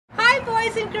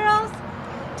boys and girls.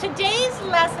 Today's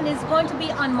lesson is going to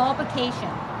be on multiplication.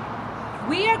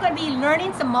 We are going to be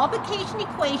learning some multiplication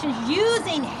equations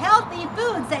using healthy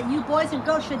foods that you boys and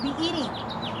girls should be eating.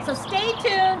 So stay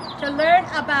tuned to learn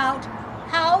about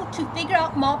how to figure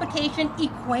out multiplication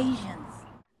equations.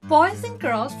 Boys and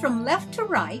girls, from left to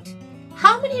right,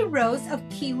 how many rows of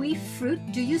kiwi fruit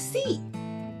do you see?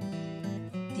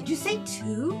 Did you say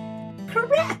 2?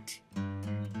 Correct.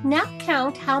 Now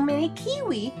count how many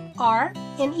kiwi are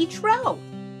in each row.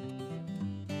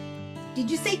 Did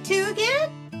you say 2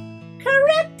 again?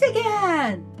 Correct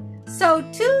again. So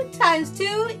 2 times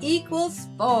 2 equals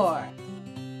 4.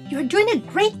 You're doing a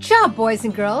great job, boys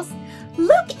and girls.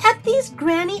 Look at these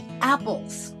granny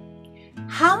apples.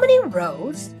 How many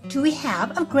rows do we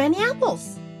have of granny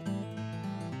apples?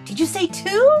 Did you say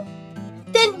 2?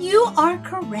 Then you are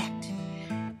correct.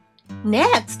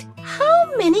 Next,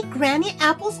 how many granny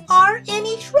apples are in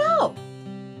each row?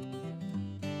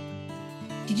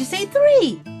 Did you say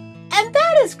 3? And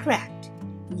that is correct.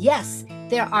 Yes,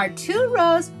 there are 2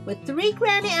 rows with 3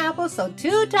 granny apples, so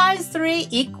 2 times 3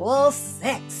 equals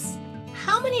 6.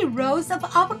 How many rows of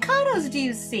avocados do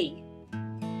you see?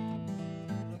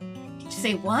 Did you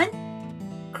say 1?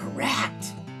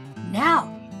 Correct.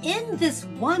 Now, in this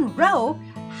one row,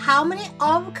 how many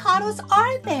avocados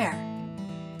are there?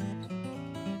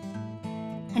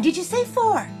 And did you say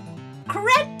 4?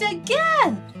 Correct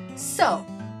again. So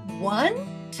 1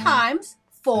 times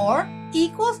 4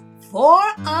 equals 4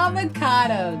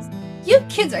 avocados. You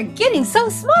kids are getting so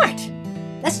smart.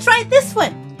 Let's try this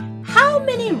one. How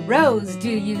many rows do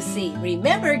you see?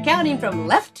 Remember counting from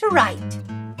left to right.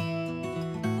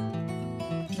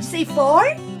 Did you say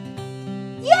 4?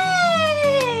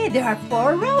 Yay! There are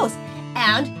 4 rows.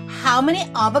 And how many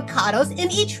avocados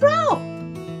in each row?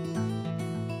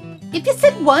 If you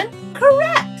said 1,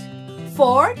 correct.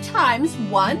 4 times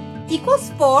 1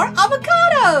 equals 4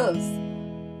 avocados.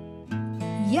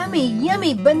 Yummy,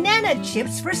 yummy banana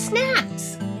chips for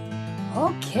snacks.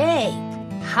 Okay,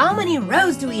 how many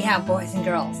rows do we have, boys and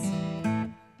girls?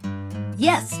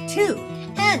 Yes, 2.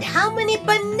 And how many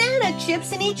banana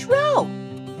chips in each row?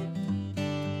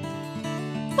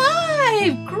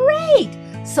 5, great.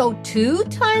 So 2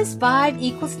 times 5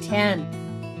 equals 10.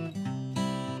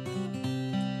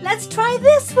 Let's try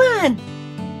this one.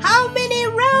 How many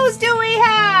rows do we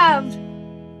have?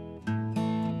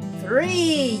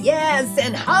 3, yes.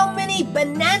 And how many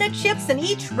banana chips in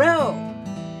each row?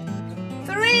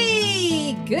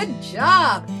 3, good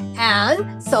job.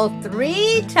 And so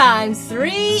 3 times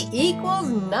 3 equals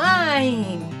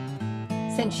 9.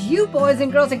 Since you boys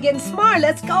and girls are getting smart,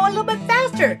 let's go a little bit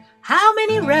faster. How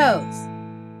many rows?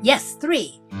 Yes,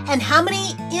 3. And how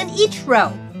many in each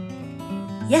row?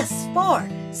 Yes, 4.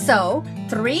 So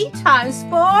 3 times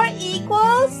 4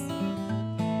 equals,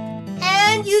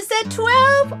 and you said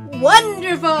 12?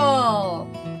 Wonderful!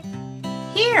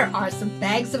 Here are some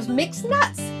bags of mixed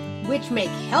nuts, which make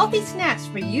healthy snacks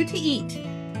for you to eat.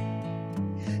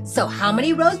 So how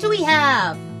many rows do we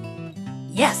have?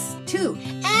 Yes, 2.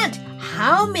 And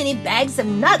how many bags of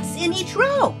nuts in each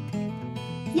row?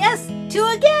 Yes, 2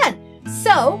 again.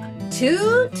 So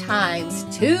 2 times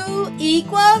 2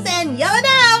 equals, and yell it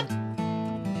out.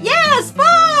 Yes, 4!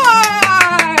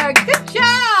 Good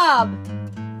job!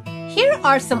 Here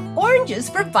are some oranges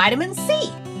for vitamin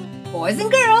C. Boys and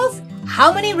girls,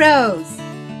 how many rows?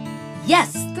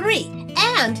 Yes, 3.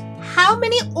 And how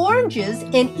many oranges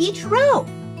in each row?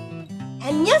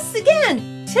 And yes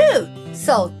again, 2.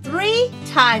 So 3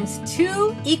 times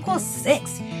 2 equals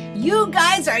 6. You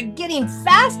guys are getting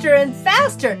faster and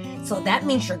faster. So that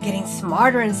means you're getting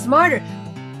smarter and smarter.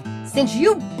 Since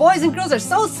you boys and girls are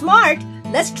so smart,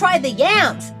 let's try the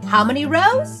yams. How many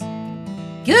rows?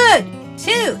 Good,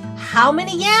 2. How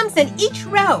many yams in each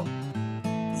row?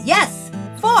 Yes,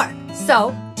 4.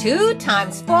 So 2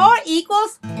 times 4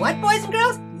 equals what, boys and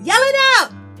girls? Yell it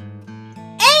out.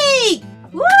 8!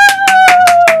 Woo!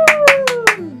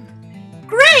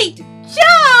 Great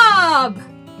job!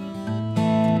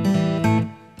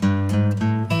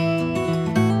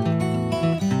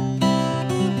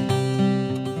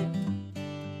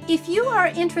 If you are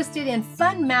interested in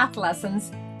fun math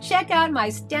lessons, check out my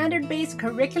standard-based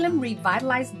curriculum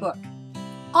revitalized book.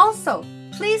 Also,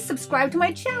 please subscribe to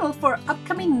my channel for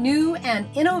upcoming new and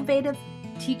innovative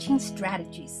teaching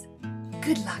strategies.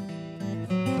 Good luck!